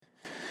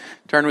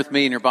Turn with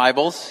me in your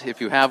Bibles,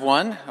 if you have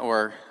one,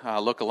 or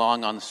look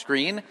along on the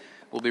screen.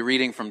 We'll be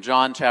reading from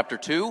John chapter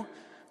 2,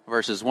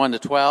 verses 1 to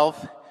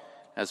 12,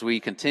 as we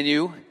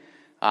continue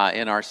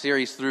in our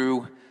series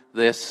through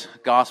this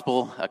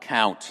gospel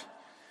account.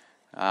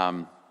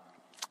 John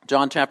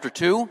chapter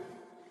 2,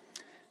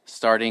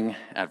 starting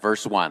at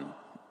verse 1.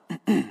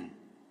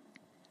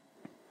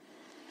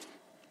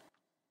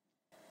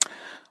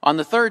 On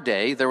the third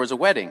day, there was a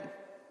wedding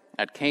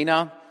at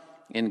Cana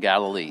in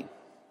Galilee,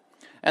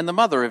 and the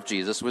mother of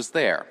Jesus was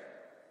there.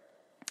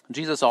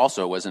 Jesus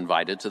also was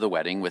invited to the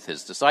wedding with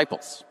his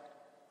disciples.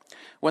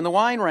 When the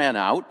wine ran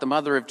out, the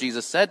mother of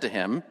Jesus said to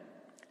him,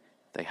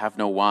 "They have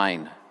no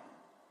wine."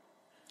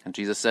 And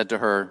Jesus said to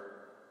her,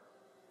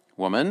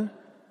 "Woman,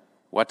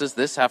 what does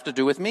this have to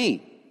do with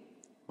me?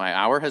 My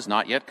hour has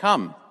not yet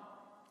come."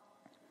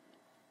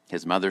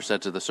 His mother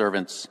said to the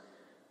servants,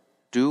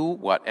 "Do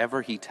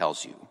whatever he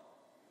tells you."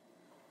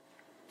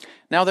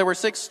 Now there were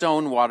 6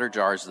 stone water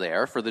jars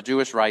there for the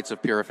Jewish rites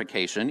of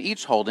purification,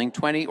 each holding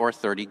 20 or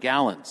 30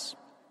 gallons.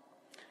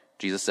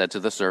 Jesus said to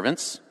the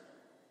servants,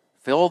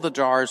 "Fill the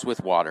jars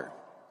with water."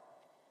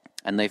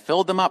 And they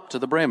filled them up to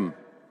the brim.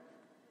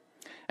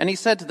 And he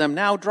said to them,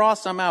 "Now draw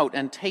some out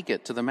and take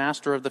it to the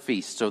master of the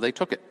feast." So they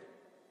took it.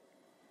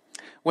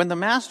 When the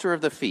master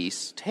of the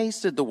feast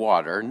tasted the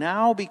water,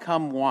 now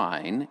become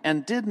wine,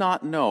 and did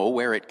not know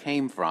where it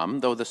came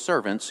from, though the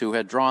servants who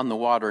had drawn the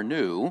water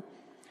knew,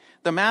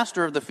 the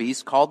master of the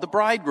feast called the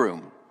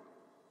bridegroom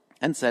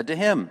and said to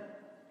him,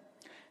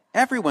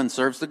 "Everyone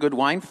serves the good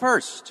wine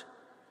first,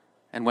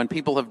 and when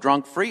people have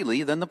drunk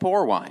freely, then the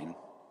poor wine.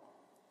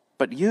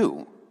 But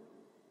you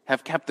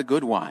have kept the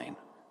good wine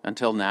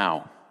until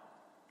now."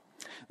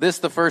 This,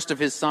 the first of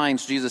his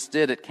signs, Jesus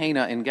did at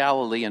Cana in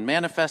Galilee and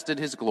manifested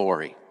his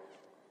glory,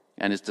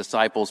 and his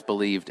disciples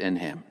believed in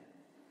him.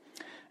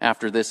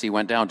 After this, he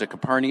went down to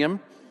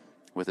Capernaum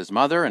with his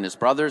mother and his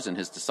brothers and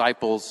his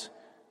disciples,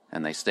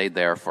 and they stayed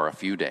there for a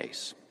few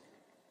days.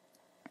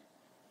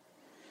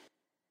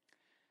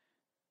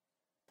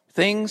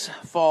 Things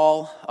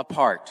fall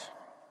apart.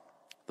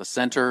 The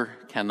center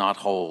cannot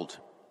hold.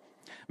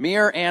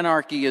 Mere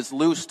anarchy is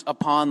loosed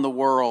upon the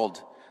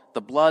world.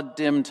 The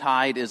blood-dimmed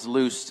tide is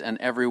loosed, and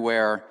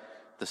everywhere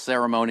the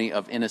ceremony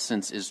of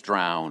innocence is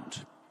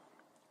drowned.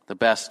 The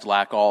best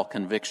lack all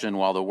conviction,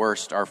 while the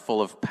worst are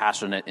full of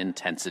passionate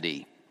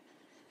intensity.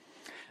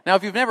 Now,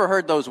 if you've never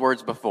heard those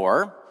words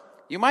before,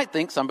 you might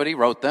think somebody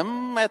wrote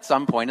them at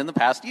some point in the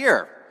past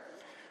year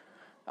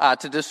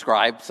to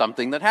describe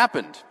something that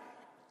happened.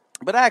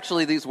 But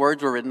actually, these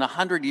words were written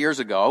 100 years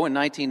ago in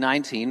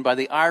 1919 by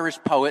the Irish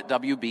poet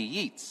W.B.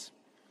 Yeats.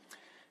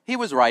 He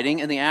was writing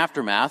in the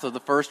aftermath of the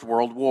First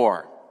World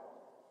War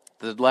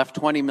that had left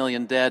 20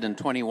 million dead and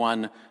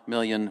 21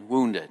 million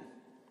wounded.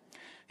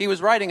 He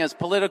was writing as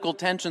political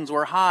tensions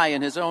were high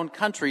in his own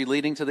country,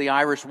 leading to the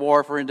Irish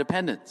War for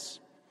Independence.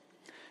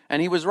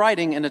 And he was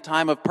writing in a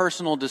time of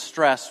personal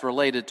distress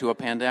related to a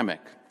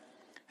pandemic.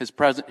 His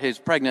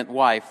pregnant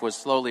wife was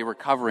slowly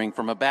recovering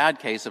from a bad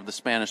case of the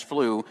Spanish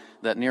flu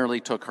that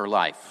nearly took her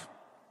life.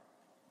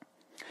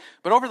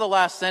 But over the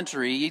last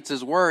century,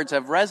 Yeats's words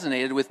have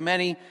resonated with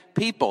many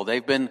people.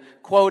 They've been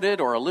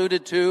quoted or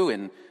alluded to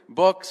in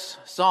books,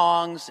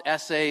 songs,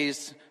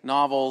 essays,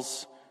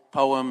 novels,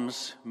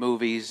 poems,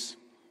 movies.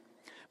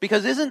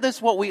 Because isn't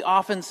this what we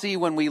often see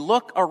when we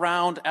look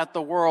around at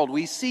the world?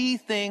 We see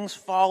things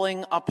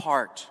falling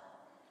apart.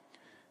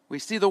 We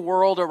see the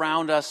world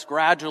around us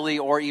gradually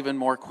or even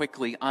more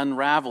quickly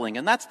unraveling.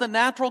 And that's the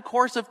natural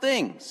course of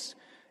things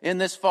in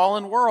this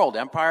fallen world.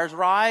 Empires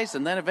rise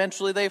and then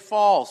eventually they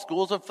fall.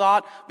 Schools of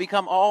thought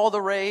become all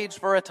the rage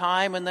for a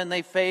time and then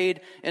they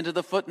fade into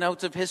the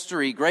footnotes of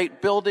history.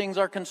 Great buildings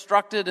are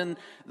constructed and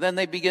then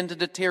they begin to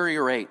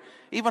deteriorate.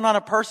 Even on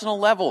a personal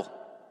level,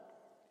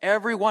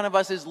 every one of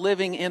us is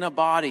living in a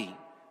body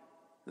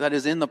that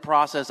is in the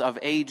process of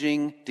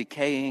aging,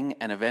 decaying,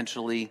 and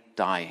eventually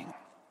dying.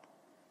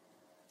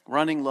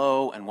 Running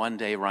low and one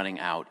day running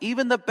out.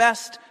 Even the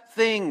best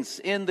things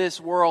in this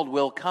world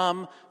will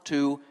come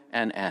to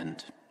an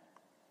end.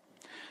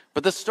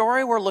 But the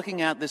story we're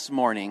looking at this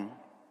morning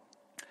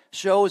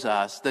shows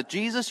us that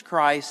Jesus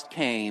Christ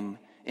came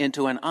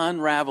into an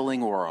unraveling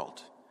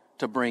world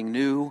to bring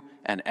new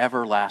and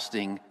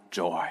everlasting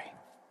joy.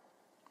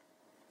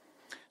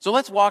 So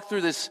let's walk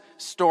through this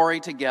story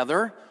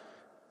together,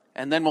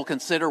 and then we'll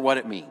consider what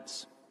it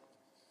means.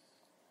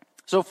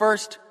 So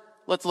first,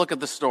 let's look at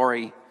the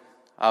story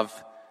of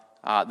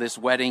this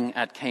wedding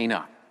at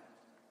Cana.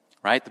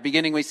 Right? At the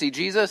beginning, we see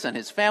Jesus and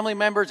his family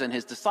members and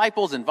his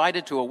disciples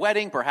invited to a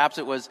wedding. Perhaps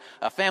it was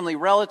a family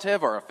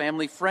relative or a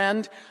family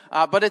friend.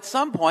 But at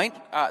some point,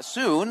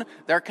 soon,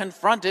 they're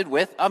confronted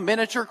with a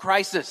miniature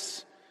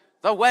crisis.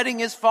 The wedding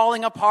is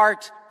falling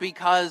apart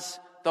because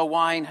the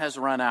wine has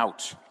run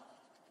out.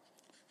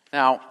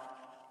 Now,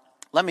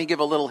 let me give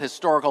a little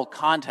historical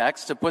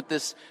context to put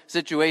this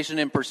situation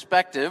in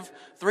perspective.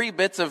 3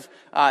 bits of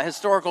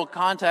historical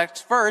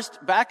context.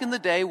 First, back in the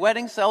day,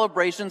 wedding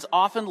celebrations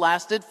often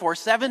lasted for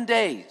 7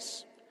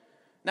 days.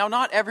 Now,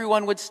 not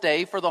everyone would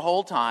stay for the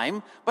whole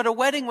time, but a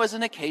wedding was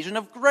an occasion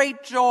of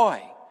great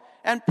joy.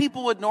 And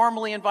people would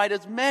normally invite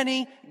as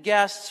many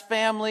guests,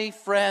 family,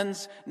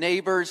 friends,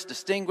 neighbors,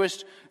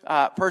 distinguished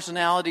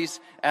personalities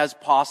as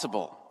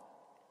possible.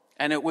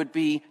 And it would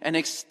be an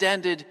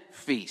extended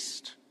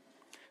feast.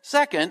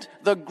 Second,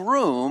 the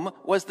groom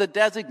was the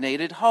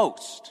designated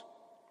host.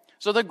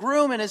 So the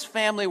groom and his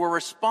family were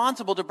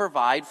responsible to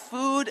provide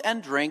food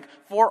and drink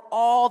for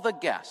all the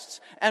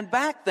guests. And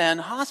back then,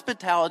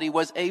 hospitality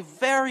was a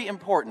very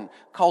important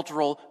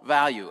cultural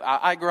value.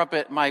 I grew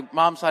up my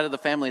mom's side of the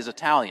family is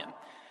Italian.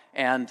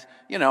 And,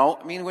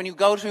 when you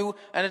go to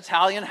an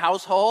Italian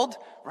household,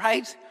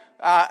 right,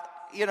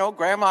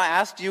 grandma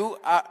asked you,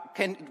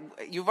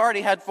 you've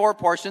already had 4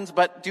 portions,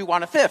 but do you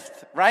want a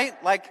 5th, right?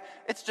 Like,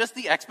 it's just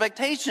the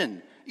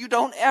expectation. You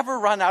don't ever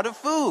run out of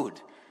food.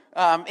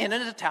 In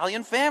an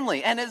Italian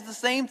family. And it's the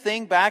same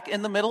thing back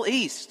in the Middle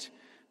East,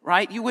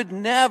 right? You would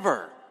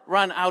never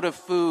run out of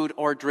food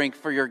or drink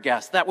for your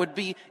guests. That would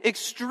be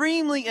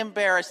extremely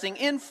embarrassing.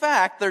 In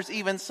fact, there's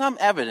even some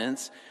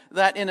evidence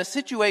that in a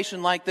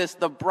situation like this,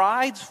 the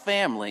bride's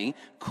family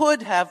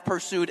could have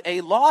pursued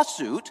a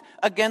lawsuit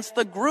against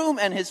the groom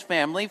and his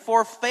family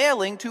for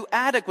failing to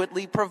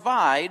adequately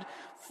provide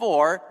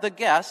for the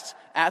guests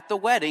at the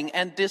wedding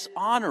and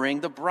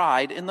dishonoring the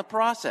bride in the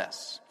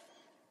process.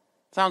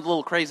 Sounds a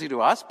little crazy to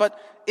us, but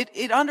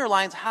it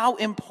underlines how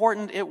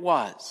important it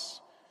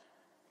was,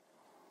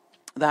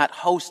 that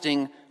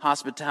hosting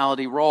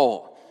hospitality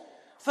role.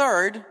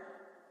 Third,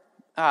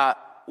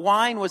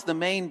 wine was the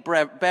main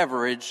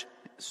beverage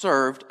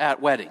served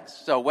at weddings.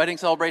 So wedding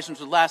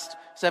celebrations would last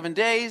 7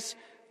 days.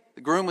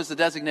 The groom was the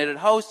designated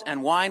host,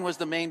 and wine was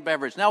the main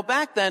beverage. Now,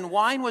 back then,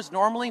 wine was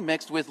normally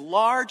mixed with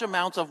large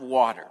amounts of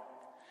water.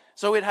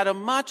 So it had a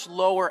much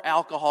lower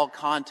alcohol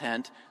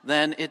content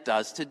than it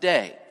does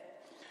today.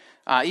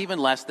 Even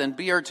less than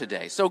beer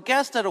today. So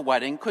guests at a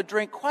wedding could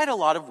drink quite a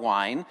lot of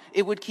wine.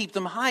 It would keep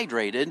them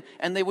hydrated,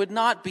 and they would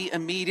not be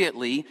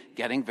immediately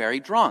getting very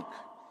drunk.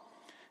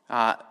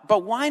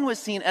 But wine was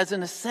seen as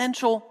an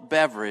essential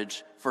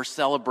beverage for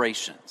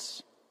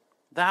celebrations.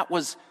 That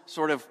was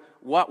sort of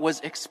what was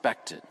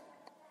expected.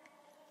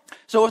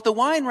 So if the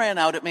wine ran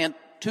out, it meant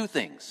 2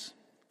 things.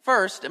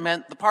 First, it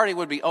meant the party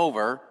would be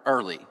over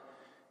early.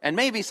 And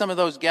maybe some of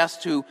those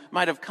guests who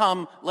might have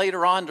come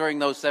later on during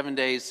those 7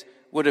 days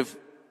would have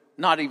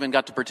not even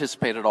got to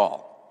participate at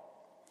all.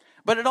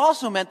 But it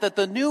also meant that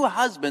the new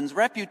husband's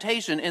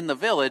reputation in the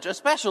village,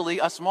 especially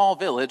a small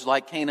village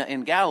like Cana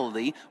in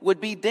Galilee, would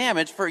be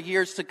damaged for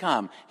years to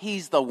come.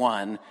 He's the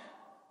one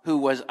who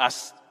was a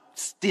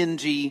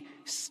stingy,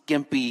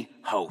 skimpy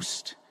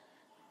host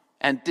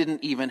and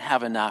didn't even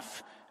have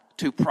enough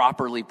to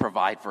properly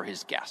provide for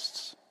his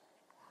guests.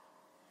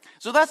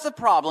 So that's the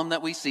problem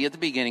that we see at the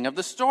beginning of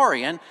the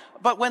story.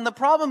 But when the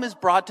problem is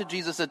brought to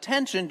Jesus'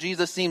 attention,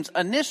 Jesus seems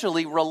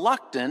initially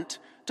reluctant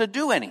to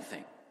do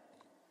anything.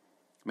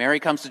 Mary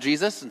comes to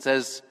Jesus and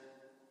says,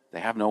 they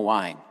have no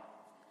wine.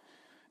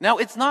 Now,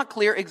 it's not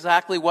clear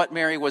exactly what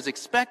Mary was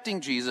expecting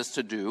Jesus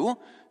to do.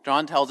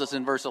 John tells us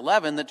in verse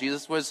 11 that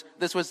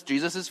this was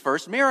Jesus'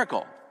 first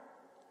miracle.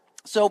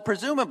 So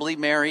presumably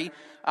Mary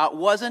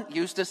wasn't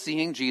used to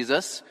seeing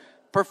Jesus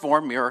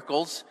perform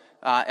miracles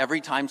every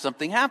time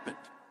something happened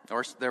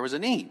or there was a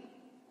need.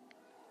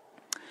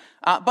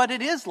 But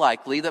it is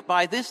likely that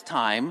by this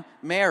time,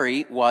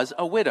 Mary was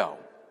a widow.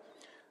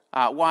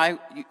 Why,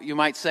 you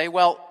might say?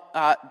 Well,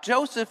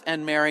 Joseph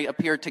and Mary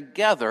appear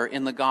together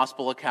in the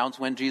gospel accounts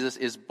when Jesus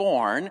is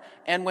born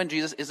and when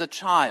Jesus is a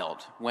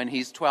child, when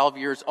he's 12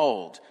 years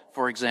old,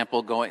 for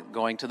example,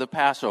 going to the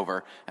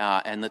Passover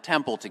and the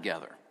temple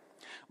together.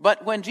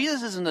 But when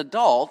Jesus is an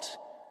adult,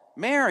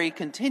 Mary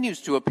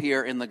continues to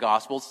appear in the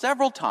gospel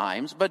several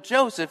times, but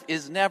Joseph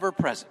is never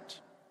present.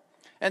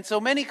 And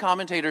so many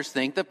commentators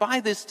think that by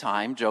this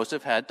time,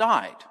 Joseph had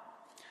died,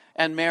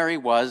 and Mary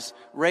was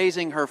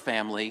raising her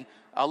family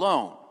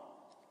alone.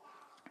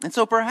 And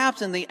so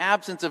perhaps in the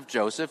absence of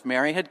Joseph,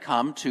 Mary had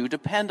come to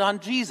depend on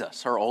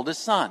Jesus, her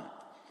oldest son,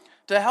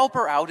 to help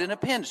her out in a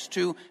pinch,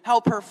 to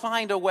help her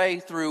find a way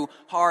through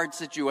hard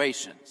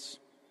situations.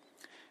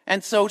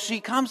 And so she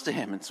comes to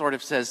him and sort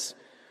of says,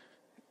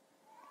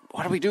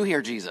 "What do we do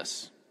here,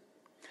 Jesus?"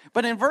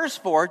 But in verse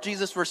 4,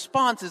 Jesus'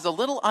 response is a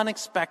little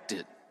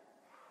unexpected.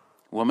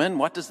 "Woman,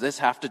 what does this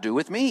have to do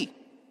with me?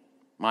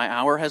 My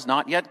hour has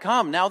not yet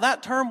come." Now,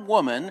 that term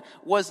woman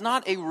was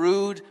not a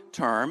rude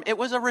term. It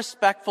was a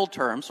respectful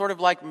term, sort of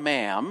like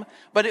ma'am,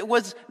 but it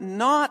was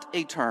not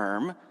a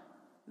term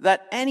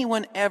that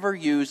anyone ever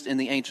used in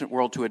the ancient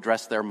world to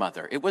address their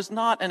mother. It was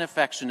not an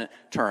affectionate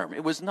term.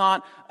 It was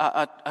not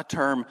a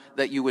term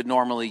that you would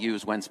normally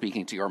use when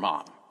speaking to your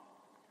mom.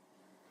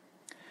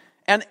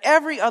 And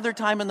every other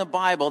time in the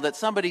Bible that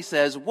somebody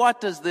says, "What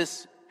does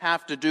this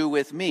have to do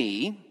with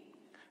me?"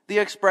 the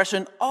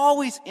expression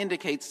always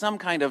indicates some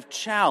kind of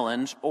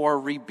challenge or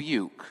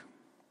rebuke.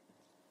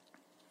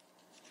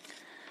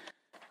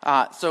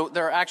 So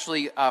there are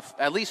actually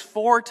at least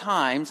 4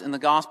 times in the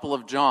Gospel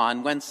of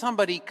John when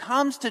somebody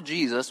comes to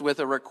Jesus with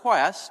a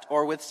request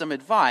or with some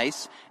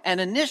advice,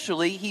 and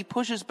initially he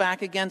pushes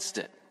back against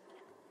it.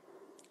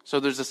 So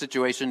there's a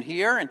situation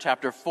here in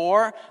chapter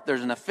 4.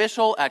 There's an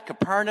official at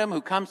Capernaum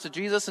who comes to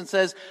Jesus and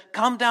says,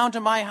 "Come down to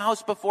my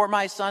house before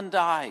my son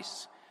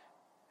dies."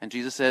 And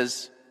Jesus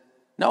says,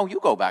 "No,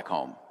 you go back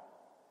home."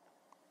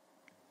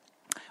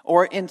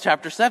 Or in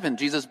chapter 7,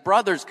 Jesus'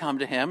 brothers come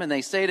to him and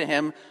they say to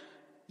him,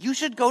 "You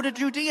should go to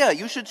Judea.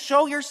 You should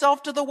show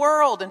yourself to the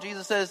world." And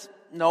Jesus says,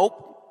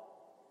 "Nope,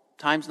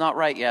 time's not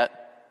right yet."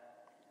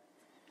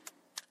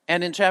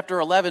 And in chapter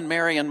 11,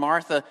 Mary and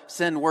Martha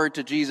send word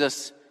to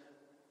Jesus,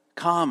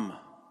 "Come,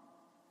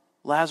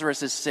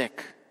 Lazarus is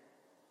sick.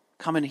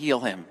 Come and heal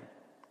him."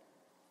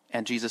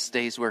 And Jesus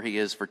stays where he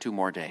is for 2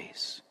 more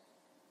days.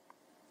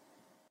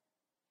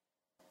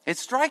 It's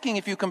striking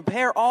if you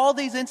compare all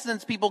these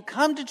incidents. People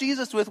come to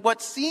Jesus with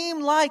what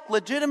seem like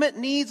legitimate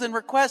needs and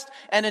requests,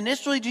 and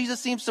initially Jesus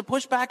seems to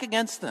push back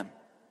against them.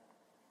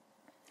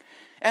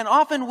 And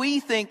often we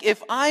think,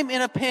 if I'm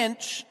in a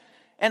pinch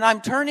and I'm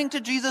turning to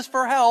Jesus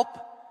for help,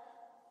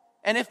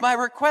 and if my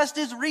request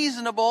is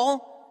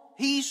reasonable,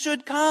 he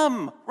should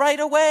come right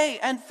away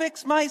and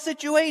fix my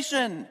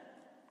situation.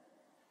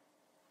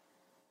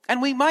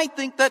 And we might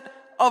think that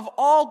of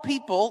all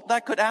people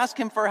that could ask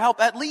him for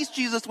help, at least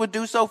Jesus would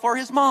do so for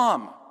his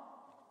mom.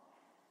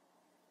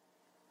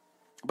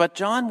 But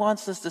John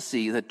wants us to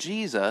see that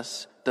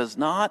Jesus does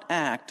not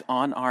act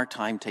on our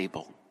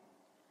timetable.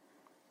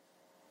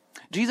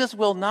 Jesus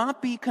will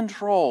not be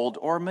controlled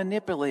or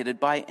manipulated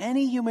by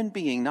any human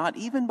being, not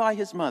even by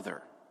his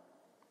mother.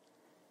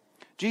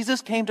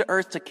 Jesus came to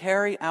earth to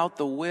carry out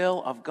the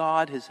will of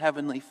God, his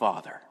heavenly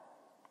Father,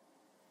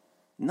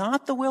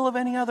 not the will of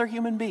any other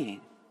human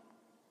being.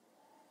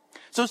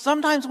 So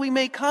sometimes we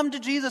may come to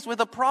Jesus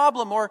with a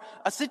problem or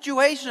a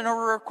situation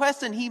or a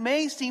request, and he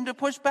may seem to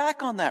push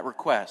back on that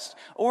request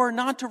or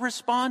not to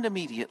respond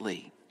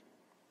immediately.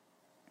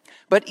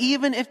 But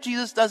even if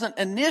Jesus doesn't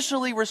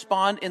initially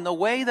respond in the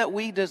way that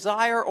we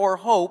desire or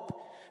hope,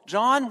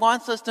 John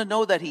wants us to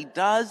know that he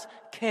does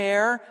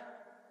care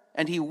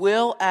and he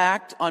will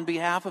act on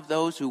behalf of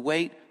those who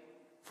wait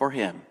for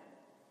him.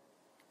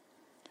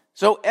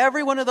 So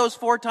every one of those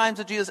 4 times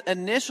that Jesus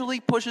initially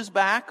pushes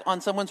back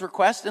on someone's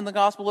request in the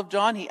Gospel of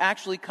John, he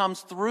actually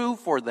comes through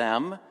for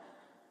them,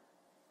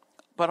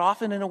 but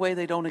often in a way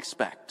they don't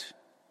expect.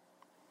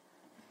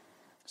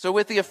 So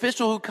with the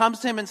official who comes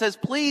to him and says,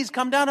 "Please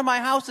come down to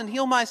my house and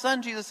heal my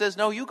son," Jesus says,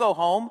 "No, you go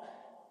home."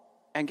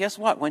 And guess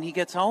what? When he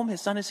gets home,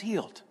 his son is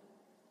healed.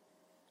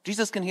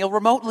 Jesus can heal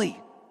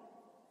remotely.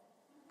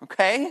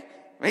 Okay?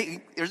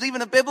 There's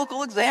even a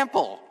biblical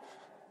example.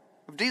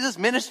 Jesus'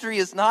 ministry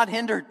is not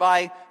hindered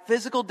by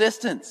physical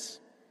distance.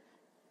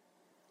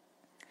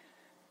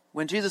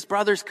 When Jesus'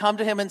 brothers come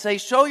to him and say,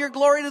 "Show your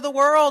glory to the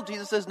world,"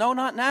 Jesus says, "No,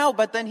 not now."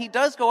 But then he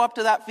does go up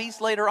to that feast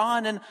later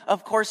on, and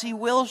of course he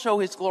will show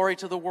his glory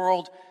to the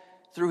world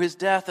through his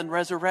death and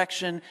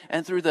resurrection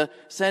and through the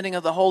sending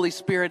of the Holy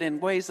Spirit in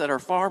ways that are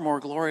far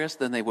more glorious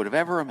than they would have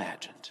ever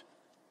imagined.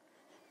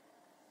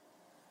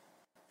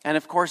 And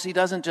of course, he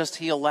doesn't just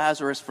heal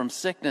Lazarus from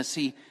sickness,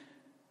 he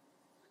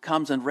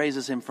comes and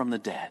raises him from the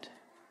dead.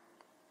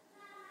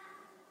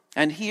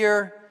 And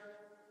here,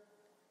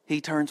 he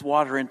turns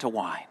water into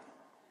wine.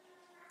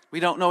 We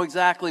don't know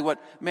exactly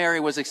what Mary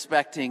was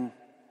expecting,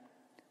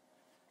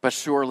 but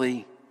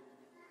surely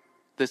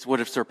this would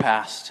have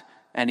surpassed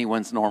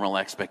anyone's normal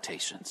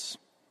expectations.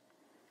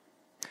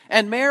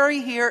 And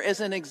Mary here is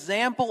an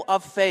example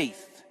of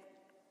faith,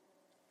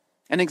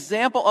 an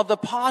example of the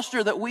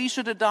posture that we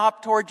should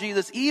adopt toward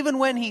Jesus, even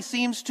when he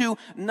seems to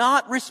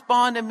not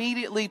respond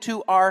immediately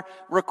to our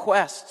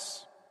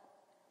requests.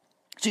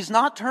 She's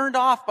not turned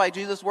off by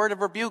Jesus' word of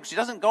rebuke. She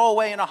doesn't go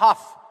away in a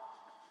huff.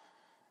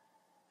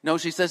 No,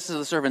 she says to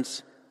the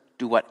servants,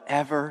 "Do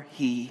whatever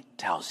he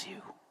tells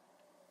you."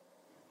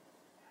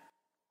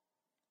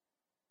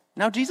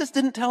 Now, Jesus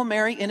didn't tell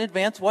Mary in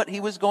advance what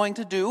he was going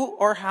to do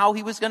or how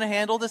he was going to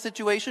handle the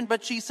situation,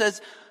 but she says,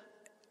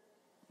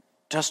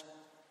 "Just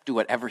do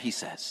whatever he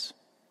says.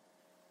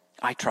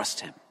 I trust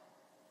him.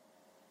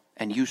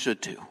 And you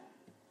should too."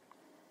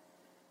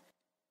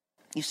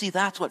 You see,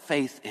 that's what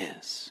faith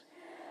is.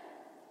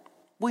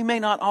 We may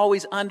not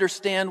always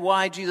understand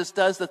why Jesus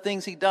does the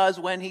things he does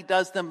when he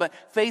does them, but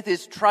faith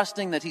is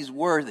trusting that he's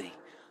worthy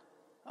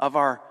of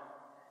our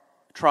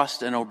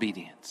trust and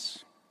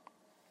obedience.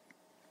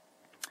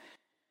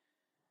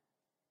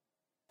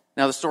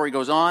 Now the story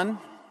goes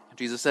on.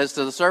 Jesus says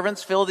to the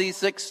servants, "Fill these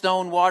 6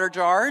 stone water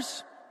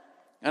jars."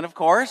 And of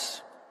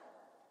course,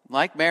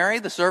 like Mary,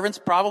 the servants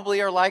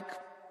probably are like,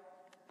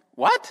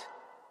 "What?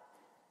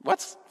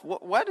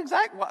 What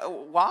exactly?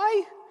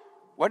 Why?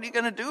 What are you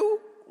going to do?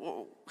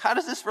 How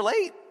does this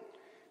relate?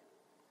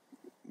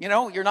 You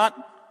know, you're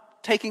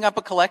not taking up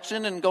a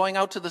collection and going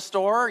out to the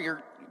store.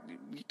 You're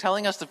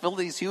telling us to fill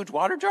these huge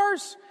water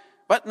jars?"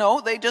 But no,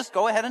 they just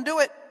go ahead and do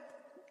it.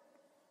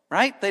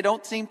 Right? They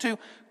don't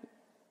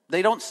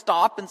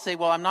stop and say,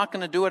 "Well, I'm not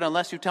going to do it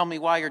unless you tell me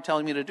why you're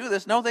telling me to do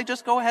this." No, they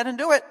just go ahead and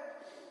do it.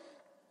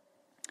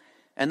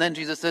 And then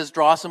Jesus says,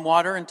 draw some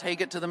water and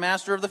take it to the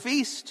master of the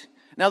feast.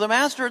 Now, the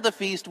master of the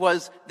feast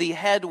was the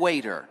head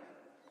waiter.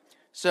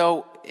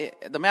 So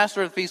the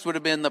master of the feast would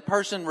have been the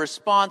person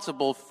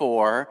responsible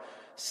for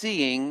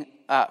seeing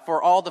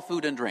for all the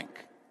food and drink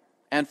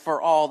and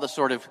for all the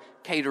sort of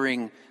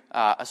catering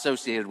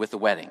associated with the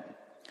wedding.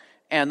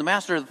 And the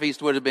master of the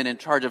feast would have been in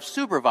charge of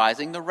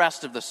supervising the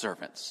rest of the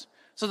servants.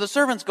 So the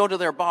servants go to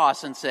their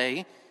boss and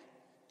say,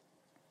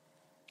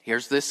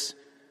 here's this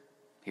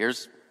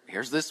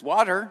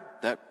water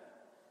that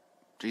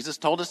Jesus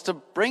told us to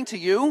bring to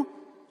you.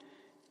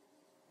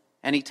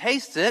 And he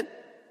tastes it,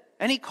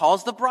 and he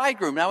calls the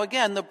bridegroom. Now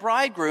again,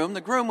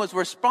 the groom was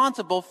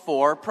responsible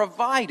for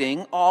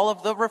providing all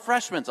of the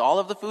refreshments, all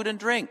of the food and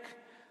drink.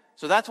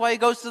 So that's why he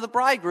goes to the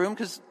bridegroom,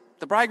 because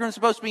the bridegroom's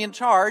supposed to be in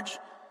charge.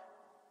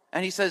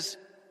 And he says,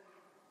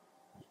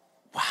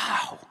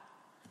 wow,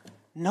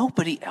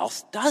 nobody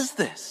else does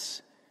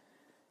this.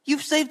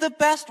 You've saved the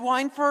best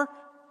wine for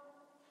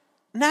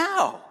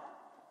now.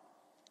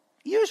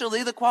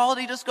 Usually the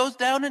quality just goes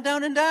down and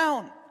down and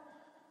down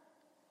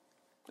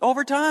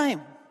over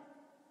time,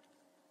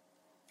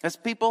 as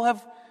people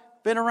have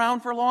been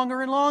around for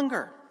longer and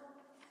longer.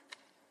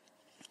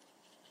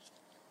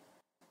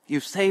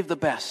 You've saved the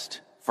best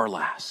for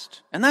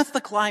last. And that's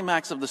the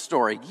climax of the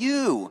story.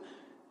 You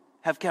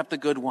have kept the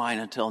good wine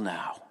until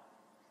now.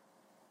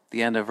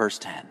 The end of verse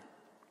 10.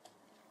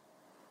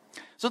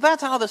 So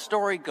that's how the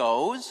story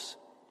goes.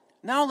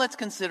 Now let's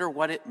consider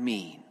what it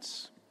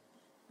means.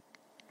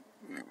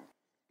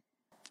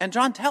 And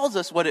John tells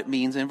us what it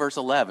means in verse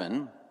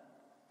 11,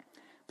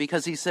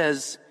 because he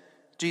says,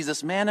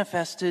 Jesus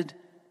manifested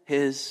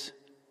his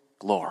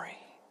glory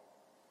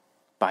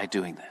by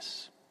doing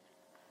this.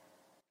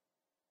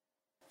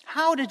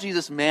 How did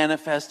Jesus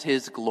manifest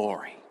his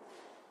glory?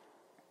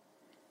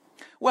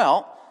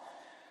 Well,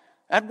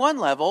 at one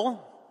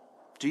level,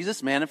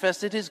 Jesus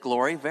manifested his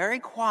glory very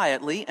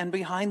quietly and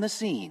behind the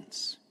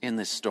scenes in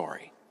this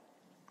story.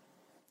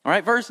 All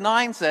right, verse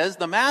 9 says,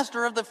 the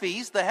master of the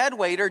feast, the head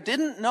waiter,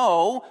 didn't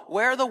know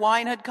where the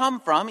wine had come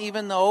from,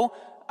 even though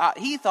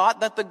he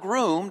thought that the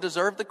groom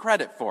deserved the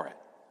credit for it.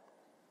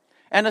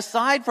 And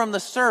aside from the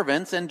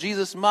servants and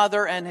Jesus'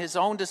 mother and his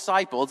own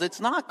disciples, it's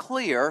not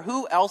clear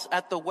who else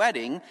at the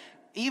wedding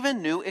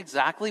even knew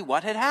exactly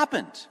what had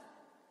happened.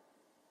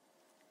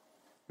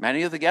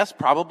 Many of the guests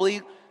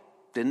probably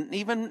didn't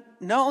even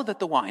know that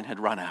the wine had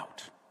run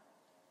out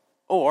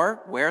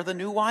or where the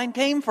new wine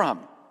came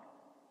from.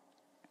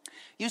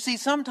 You see,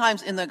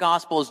 sometimes in the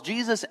Gospels,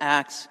 Jesus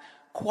acts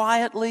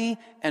quietly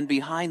and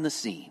behind the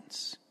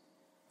scenes,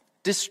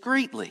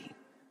 discreetly,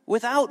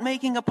 without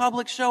making a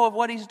public show of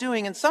what he's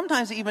doing. And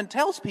sometimes he even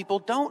tells people,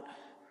 don't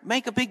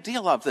make a big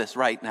deal of this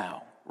right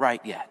now,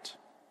 right yet.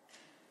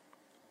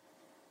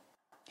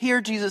 Here,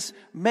 Jesus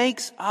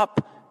makes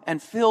up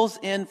and fills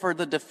in for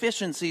the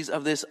deficiencies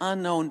of this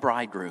unknown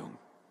bridegroom.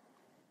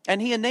 And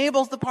he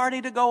enables the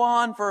party to go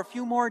on for a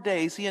few more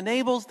days. He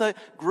enables the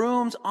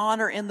groom's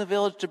honor in the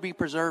village to be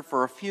preserved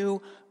for a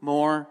few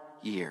more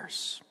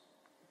years.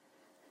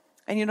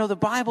 And you know, the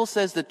Bible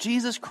says that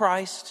Jesus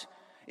Christ,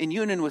 in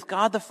union with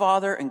God the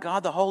Father and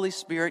God the Holy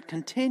Spirit,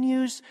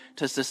 continues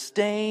to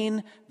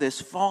sustain this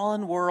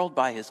fallen world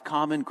by his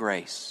common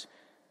grace,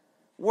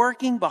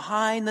 working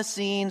behind the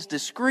scenes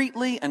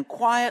discreetly and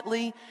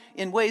quietly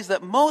in ways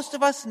that most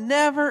of us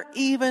never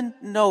even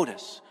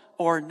notice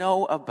or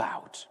know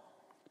about,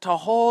 to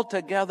hold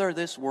together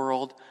this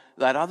world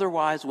that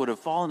otherwise would have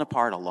fallen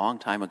apart a long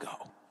time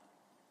ago.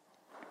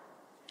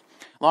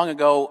 Long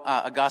ago,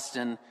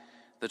 Augustine,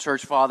 the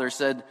church father,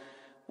 said,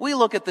 we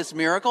look at this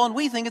miracle and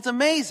we think it's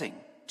amazing.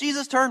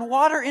 Jesus turned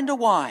water into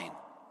wine.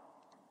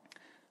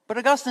 But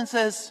Augustine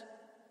says,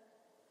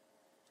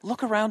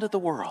 look around at the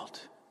world.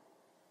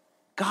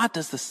 God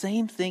does the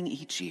same thing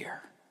each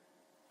year.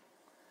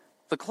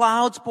 The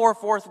clouds pour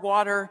forth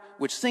water,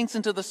 which sinks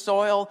into the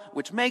soil,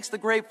 which makes the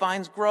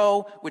grapevines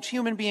grow, which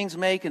human beings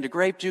make into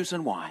grape juice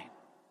and wine.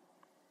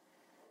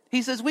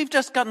 He says we've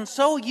just gotten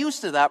so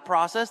used to that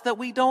process that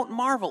we don't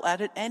marvel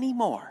at it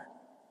anymore.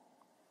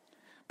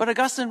 But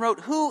Augustine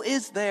wrote, who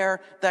is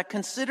there that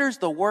considers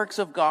the works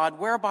of God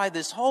whereby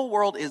this whole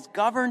world is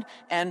governed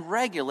and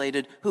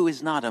regulated, who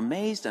is not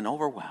amazed and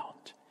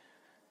overwhelmed?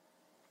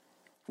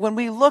 When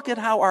we look at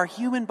how our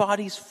human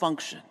bodies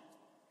function,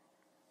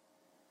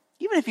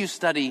 even if you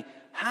study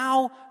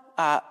how,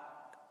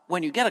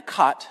 when you get a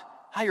cut,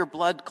 how your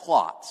blood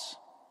clots,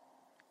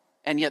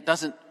 and yet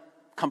doesn't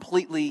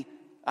completely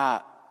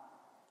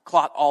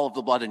clot all of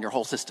the blood in your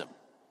whole system,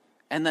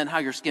 and then how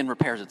your skin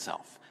repairs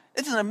itself.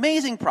 It's an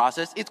amazing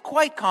process. It's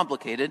quite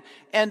complicated,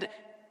 and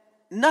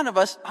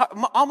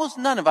almost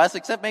none of us,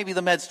 except maybe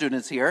the med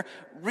students here,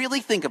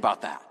 really think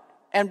about that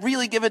and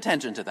really give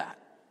attention to that.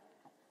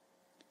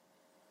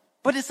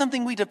 But it's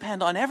something we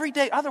depend on every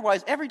day.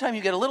 Otherwise, every time you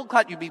get a little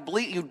cut, you'd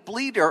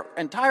bleed your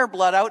entire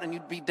blood out and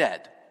you'd be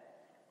dead.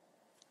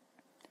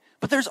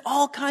 But there's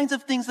all kinds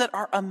of things that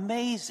are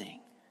amazing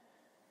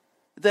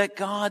that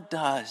God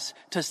does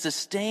to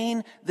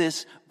sustain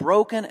this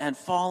broken and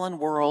fallen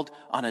world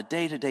on a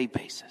day-to-day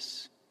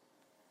basis.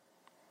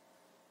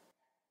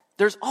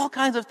 There's all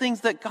kinds of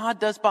things that God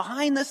does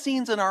behind the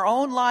scenes in our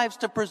own lives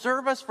to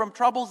preserve us from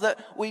troubles that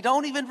we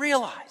don't even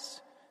realize,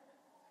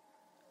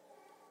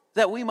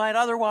 that we might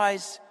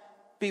otherwise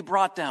be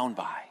brought down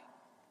by.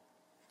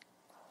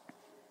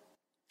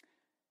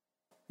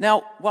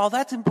 Now, while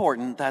that's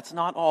important, that's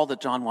not all that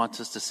John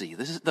wants us to see.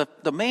 This is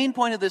the main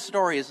point of this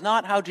story is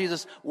not how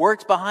Jesus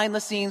works behind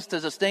the scenes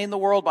to sustain the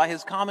world by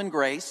his common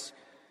grace.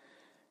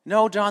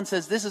 No, John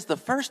says this is the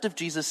first of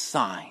Jesus'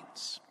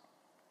 signs.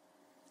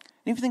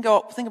 And if you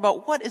think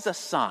about what is a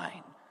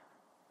sign?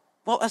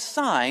 Well, a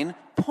sign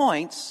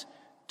points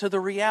to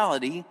the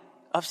reality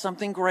of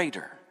something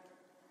greater.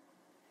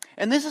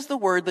 And this is the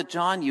word that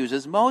John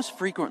uses most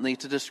frequently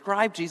to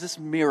describe Jesus'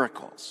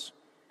 miracles.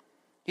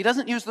 He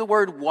doesn't use the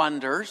word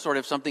wonder, sort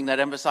of something that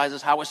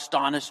emphasizes how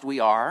astonished we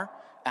are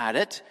at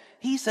it.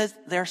 He says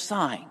they're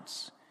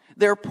signs.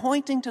 They're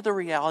pointing to the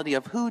reality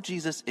of who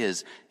Jesus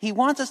is. He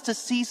wants us to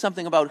see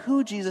something about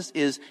who Jesus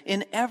is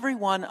in every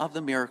one of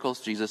the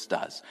miracles Jesus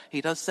does. He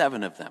does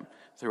 7 of them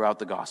throughout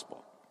the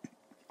gospel.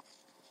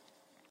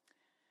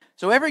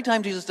 So every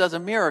time Jesus does a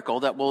miracle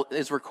that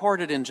is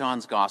recorded in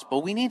John's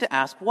gospel, we need to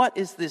ask, what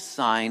is this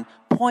sign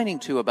pointing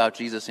to about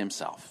Jesus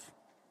himself?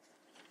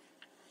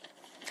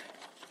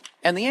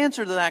 And the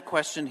answer to that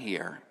question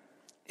here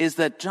is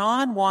that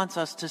John wants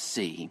us to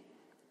see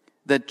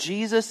that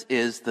Jesus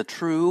is the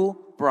true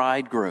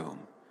bridegroom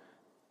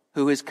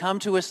who has come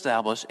to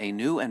establish a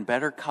new and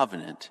better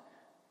covenant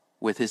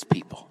with his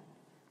people.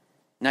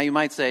 Now you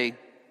might say,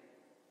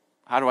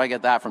 how do I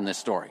get that from this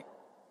story?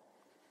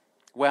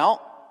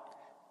 Well,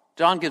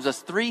 John gives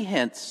us 3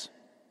 hints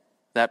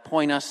that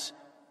point us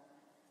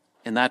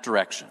in that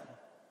direction.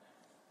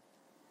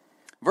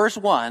 Verse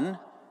 1,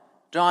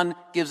 John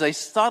gives a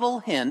subtle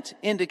hint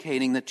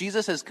indicating that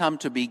Jesus has come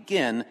to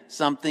begin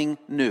something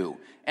new.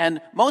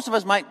 And most of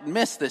us might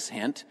miss this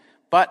hint,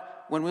 but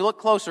when we look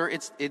closer,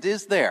 it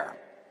is there.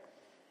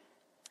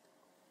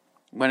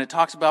 When it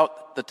talks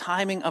about the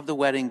timing of the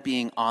wedding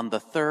being on the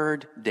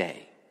 3rd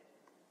day.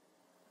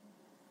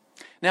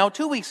 Now,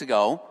 2 weeks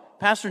ago,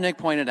 Pastor Nick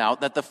pointed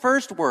out that the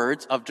first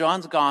words of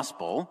John's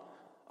gospel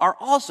are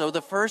also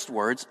the first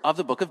words of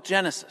the book of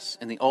Genesis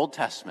in the Old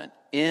Testament,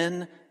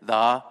 in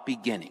the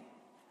beginning.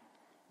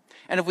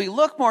 And if we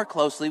look more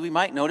closely, we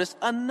might notice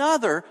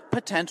another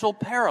potential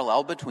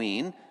parallel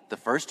between the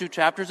first 2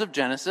 chapters of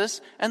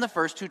Genesis and the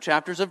first 2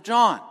 chapters of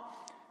John.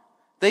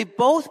 They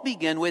both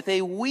begin with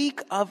a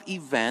week of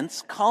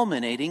events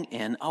culminating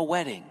in a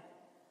wedding.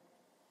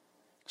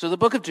 So the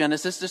book of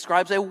Genesis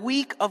describes a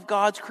week of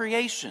God's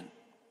creation,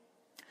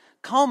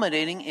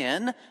 culminating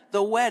in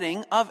the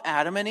wedding of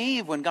Adam and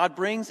Eve, when God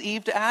brings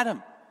Eve to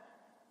Adam.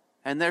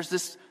 And there's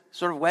this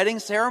sort of wedding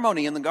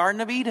ceremony in the Garden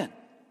of Eden.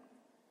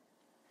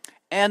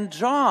 And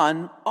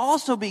John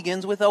also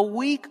begins with a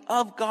week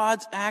of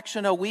God's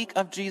action, a week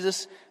of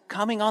Jesus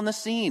coming on the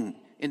scene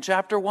in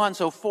chapter 1.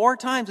 So 4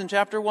 times in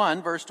chapter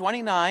 1, verse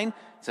 29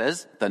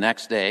 says, the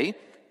next day.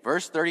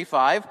 Verse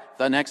 35,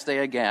 the next day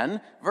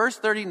again. Verse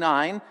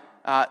 39,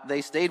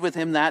 they stayed with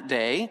him that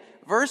day.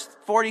 Verse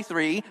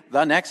 43,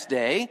 the next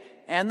day.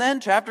 And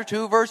then chapter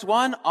 2, verse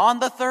 1, on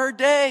the 3rd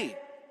day.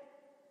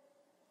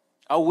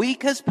 A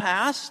week has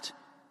passed,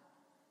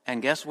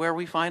 and guess where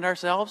we find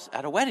ourselves?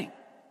 At a wedding.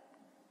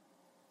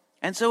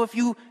 And so if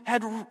you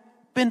had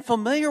been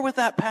familiar with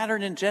that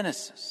pattern in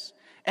Genesis,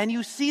 and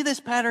you see this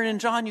pattern in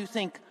John, you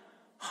think,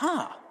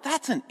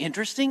 that's an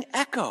interesting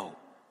echo.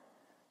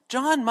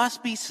 John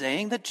must be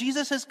saying that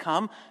Jesus has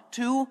come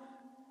to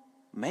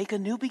make a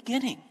new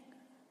beginning,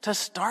 to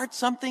start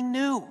something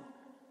new.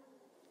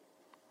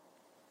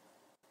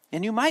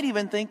 And you might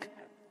even think,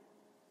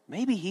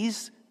 maybe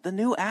he's the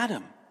new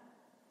Adam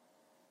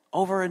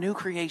over a new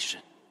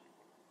creation.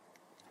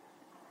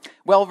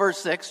 Well, verse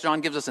 6, John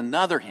gives us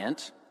another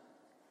hint,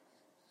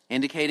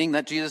 indicating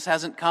that Jesus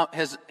has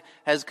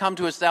come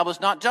to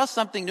establish not just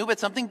something new, but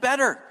something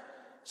better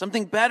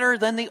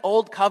than the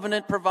old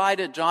covenant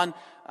provided. John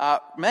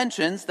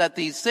mentions that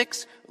these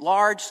 6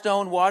 large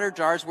stone water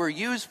jars were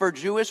used for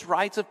Jewish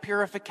rites of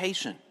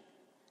purification.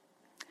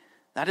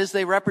 That is,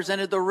 they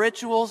represented the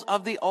rituals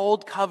of the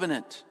old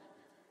covenant.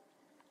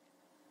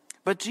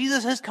 But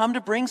Jesus has come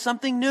to bring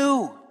something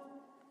new,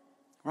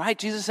 right?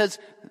 Jesus says,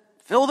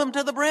 fill them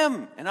to the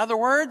brim. In other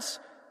words,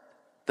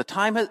 the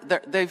time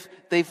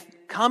they've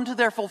come to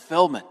their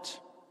fulfillment.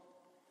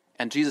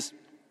 And Jesus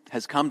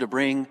has come to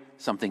bring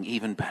something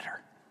even better.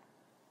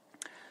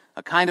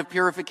 A kind of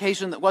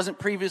purification that wasn't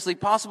previously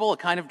possible, a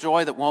kind of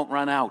joy that won't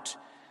run out.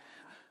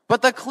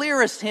 But the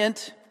clearest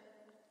hint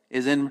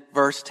is in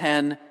verse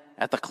 10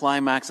 at the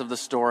climax of the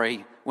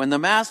story, when the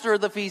master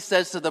of the feast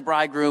says to the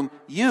bridegroom,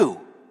 you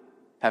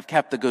have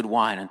kept the good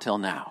wine until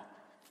now.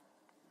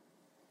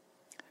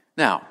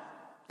 Now,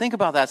 think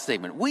about that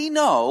statement. We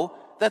know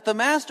that the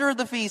master of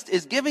the feast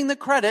is giving the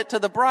credit to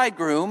the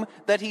bridegroom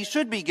that he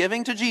should be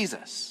giving to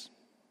Jesus.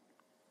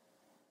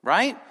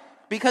 Right?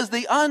 Because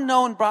the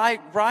unknown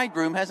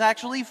bridegroom has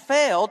actually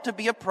failed to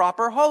be a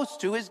proper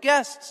host to his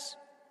guests.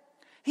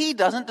 He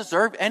doesn't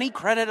deserve any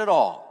credit at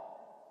all.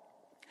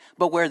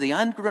 But where the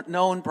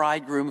unknown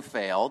bridegroom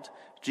failed,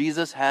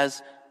 Jesus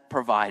has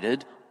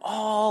provided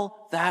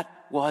all that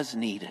was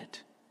needed.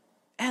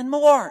 And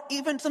more,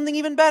 something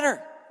even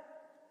better.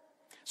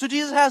 So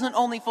Jesus hasn't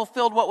only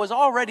fulfilled what was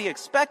already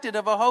expected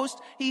of a host,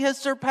 he has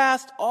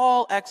surpassed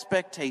all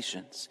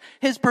expectations.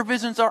 His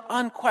provisions are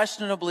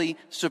unquestionably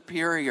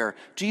superior.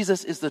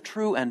 Jesus is the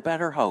true and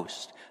better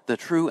host, the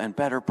true and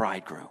better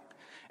bridegroom.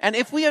 And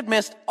if we had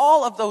missed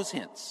all of those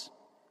hints,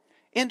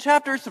 in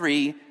chapter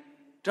 3,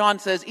 John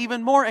says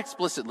even more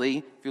explicitly,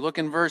 if you look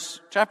in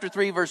chapter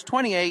 3, verse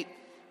 28,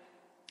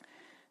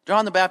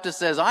 John the Baptist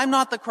says, I'm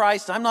not the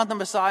Christ, I'm not the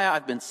Messiah,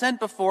 I've been sent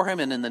before him.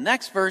 And in the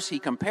next verse, he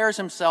compares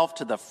himself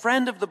to the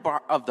friend of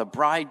the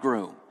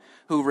bridegroom,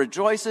 who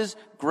rejoices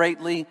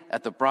greatly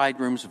at the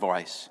bridegroom's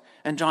voice.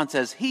 And John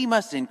says, he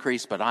must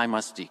increase, but I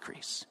must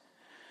decrease.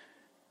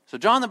 So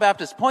John the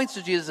Baptist points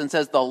to Jesus and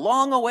says, the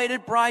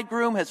long-awaited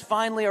bridegroom has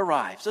finally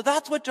arrived. So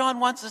that's what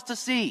John wants us to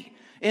see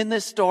in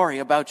this story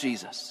about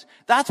Jesus.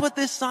 That's what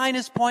this sign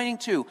is pointing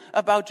to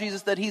about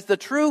Jesus, that he's the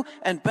true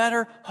and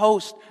better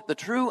host, the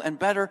true and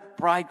better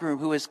bridegroom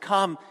who has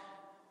come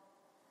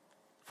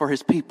for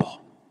his people.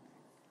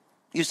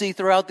 You see,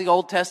 throughout the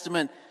Old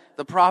Testament,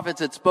 the prophets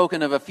had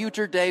spoken of a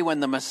future day when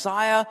the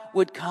Messiah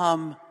would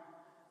come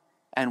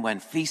and when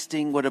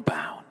feasting would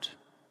abound.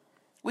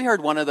 We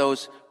heard one of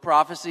those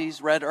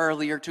prophecies read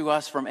earlier to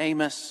us from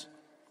Amos.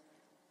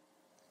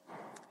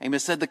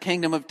 Amos said the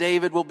kingdom of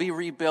David will be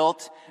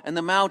rebuilt, and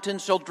the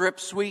mountains shall drip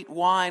sweet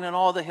wine, and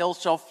all the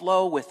hills shall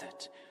flow with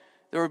it.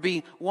 There will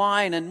be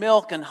wine and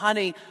milk and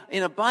honey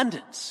in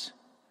abundance.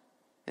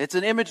 It's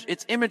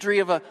imagery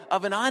of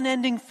an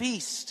unending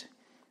feast.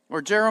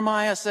 Or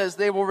Jeremiah says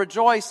they will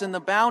rejoice in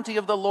the bounty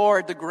of the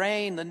Lord, the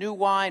grain, the new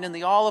wine, and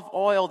the olive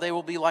oil. They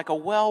will be like a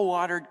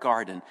well-watered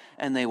garden,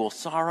 and they will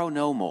sorrow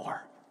no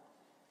more.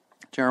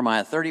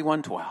 Jeremiah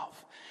 31:12.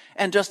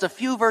 And just a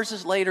few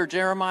verses later,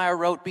 Jeremiah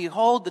wrote,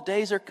 behold, the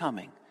days are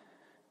coming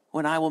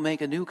when I will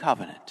make a new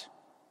covenant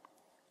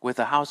with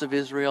the house of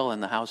Israel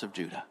and the house of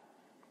Judah.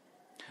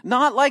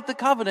 Not like the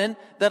covenant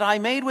that I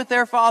made with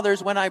their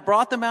fathers when I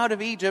brought them out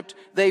of Egypt.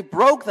 They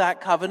broke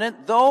that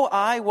covenant, though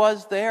I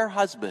was their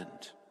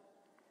husband.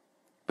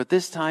 But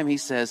this time, he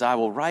says, I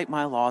will write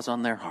my laws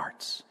on their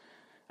hearts,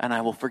 and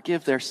I will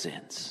forgive their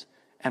sins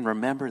and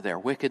remember their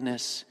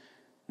wickedness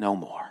no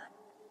more.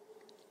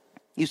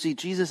 You see,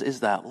 Jesus is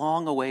that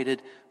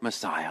long-awaited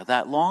Messiah,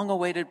 that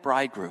long-awaited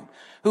bridegroom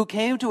who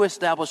came to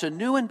establish a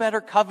new and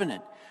better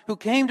covenant, who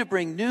came to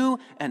bring new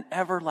and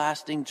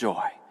everlasting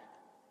joy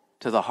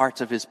to the hearts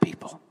of his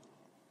people.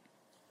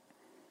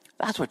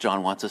 That's what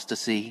John wants us to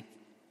see.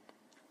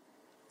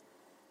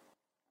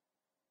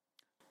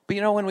 But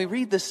you know, when we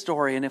read this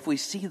story, and if we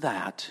see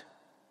that,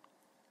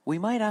 we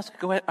might ask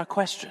a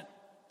question.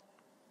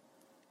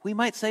 We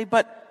might say,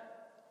 but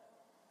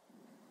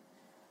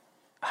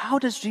how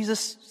does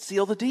Jesus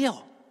seal the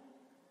deal?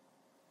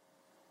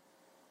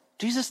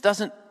 Jesus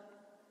doesn't,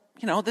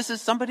 this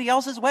is somebody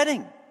else's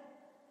wedding.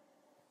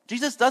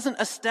 Jesus doesn't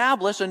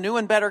establish a new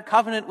and better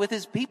covenant with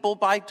his people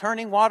by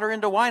turning water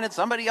into wine at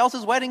somebody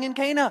else's wedding in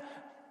Cana.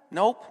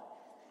 Nope.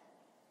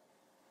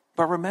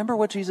 But remember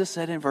what Jesus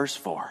said in verse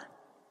 4.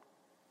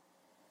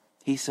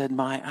 He said,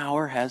 my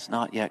hour has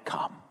not yet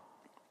come.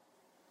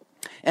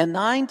 And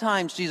 9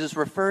 times Jesus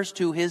refers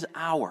to his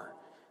hour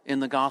in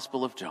the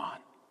Gospel of John.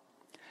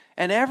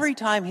 And every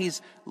time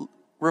he's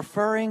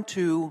referring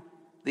to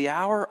the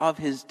hour of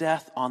his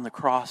death on the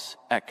cross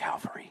at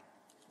Calvary.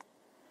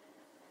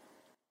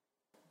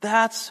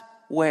 That's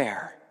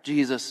where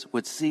Jesus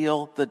would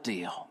seal the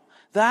deal.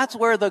 That's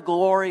where the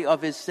glory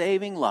of his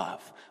saving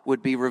love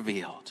would be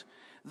revealed.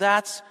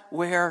 That's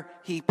where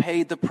he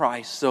paid the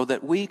price so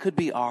that we could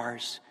be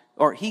ours,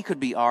 or he could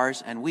be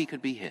ours and we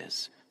could be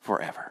his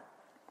forever.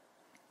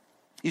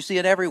 You see,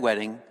 at every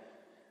wedding,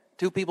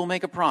 2 people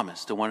make a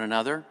promise to one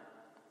another.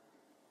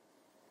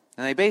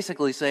 And they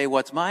basically say,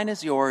 what's mine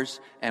is yours,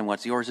 and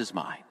what's yours is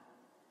mine.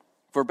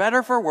 For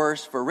better, for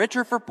worse, for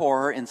richer, for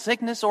poorer, in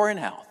sickness or in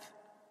health.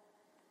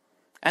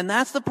 And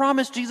that's the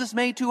promise Jesus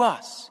made to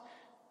us,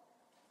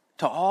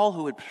 to all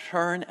who would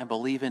turn and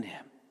believe in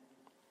him.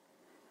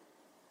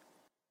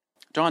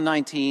 John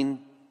 19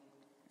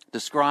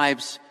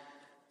 describes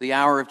the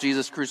hour of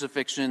Jesus'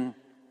 crucifixion,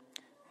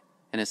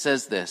 and it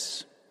says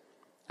this,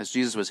 as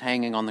Jesus was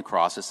hanging on the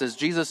cross. It says,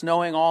 Jesus,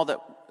 knowing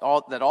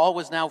that all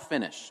was now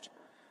finished,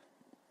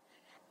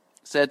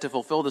 said to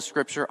fulfill the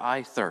scripture,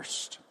 I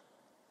thirst.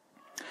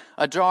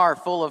 A jar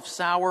full of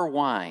sour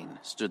wine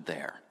stood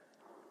there.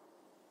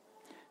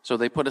 So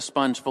they put a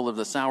sponge full of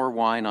the sour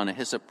wine on a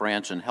hyssop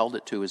branch and held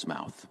it to his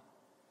mouth.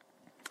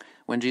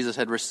 When Jesus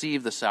had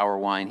received the sour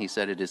wine, he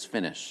said, it is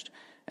finished.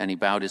 And he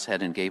bowed his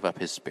head and gave up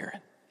his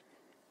spirit.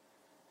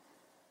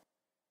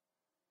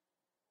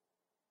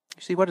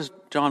 You see, what does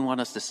John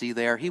want us to see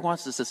there? He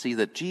wants us to see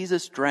that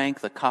Jesus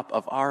drank the cup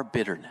of our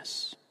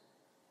bitterness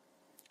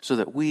so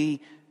that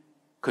we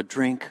could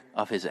drink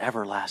of his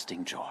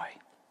everlasting joy.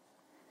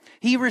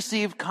 He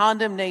received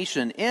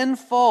condemnation in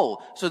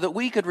full so that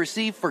we could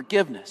receive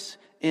forgiveness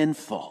in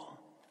full.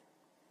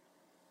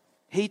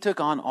 He took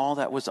on all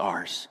that was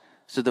ours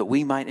so that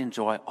we might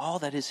enjoy all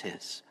that is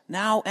his,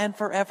 now and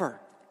forever.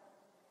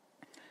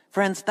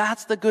 Friends,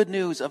 that's the good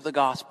news of the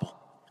gospel.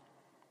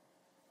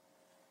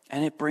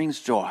 And it brings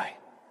joy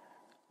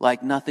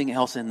like nothing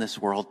else in this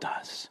world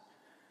does.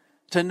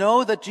 To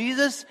know that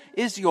Jesus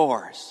is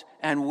yours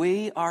and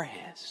we are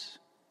his.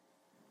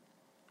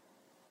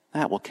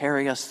 That will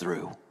carry us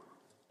through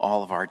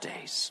all of our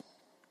days.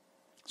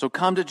 So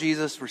come to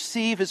Jesus,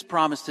 receive his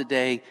promise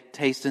today,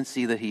 taste and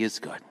see that he is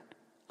good.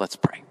 Let's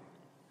pray.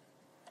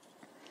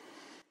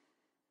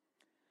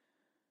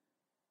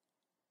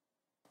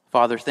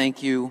 Father,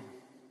 thank you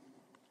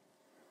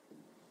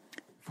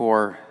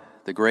for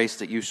the grace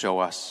that you show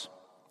us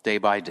day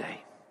by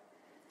day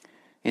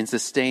in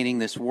sustaining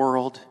this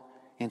world,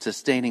 in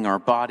sustaining our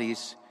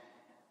bodies,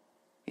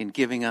 in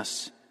giving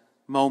us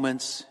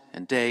moments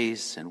and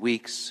days and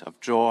weeks of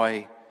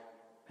joy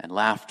and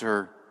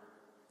laughter.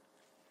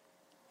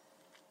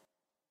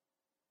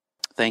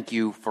 Thank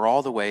you for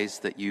all the ways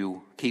that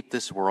you keep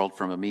this world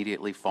from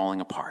immediately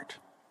falling apart,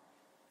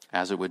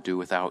 as it would do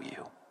without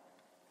you.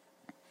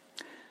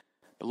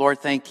 But Lord,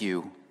 thank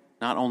you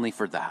not only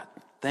for that.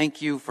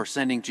 Thank you for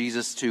sending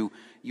Jesus to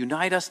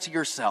unite us to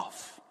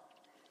yourself,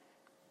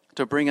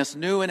 to bring us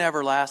new and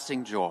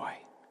everlasting joy,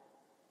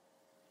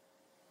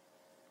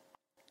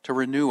 to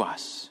renew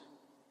us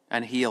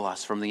and heal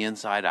us from the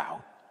inside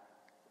out.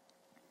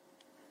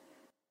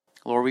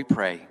 Lord, we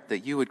pray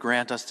that you would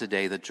grant us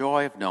today the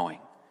joy of knowing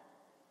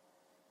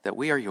that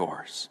we are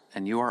yours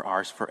and you are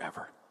ours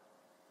forever.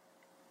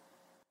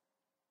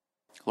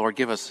 Lord,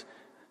 give us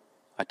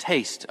a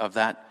taste of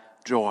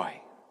that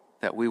joy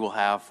that we will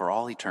have for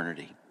all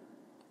eternity.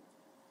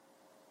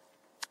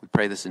 We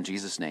pray this in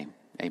Jesus' name.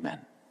 Amen.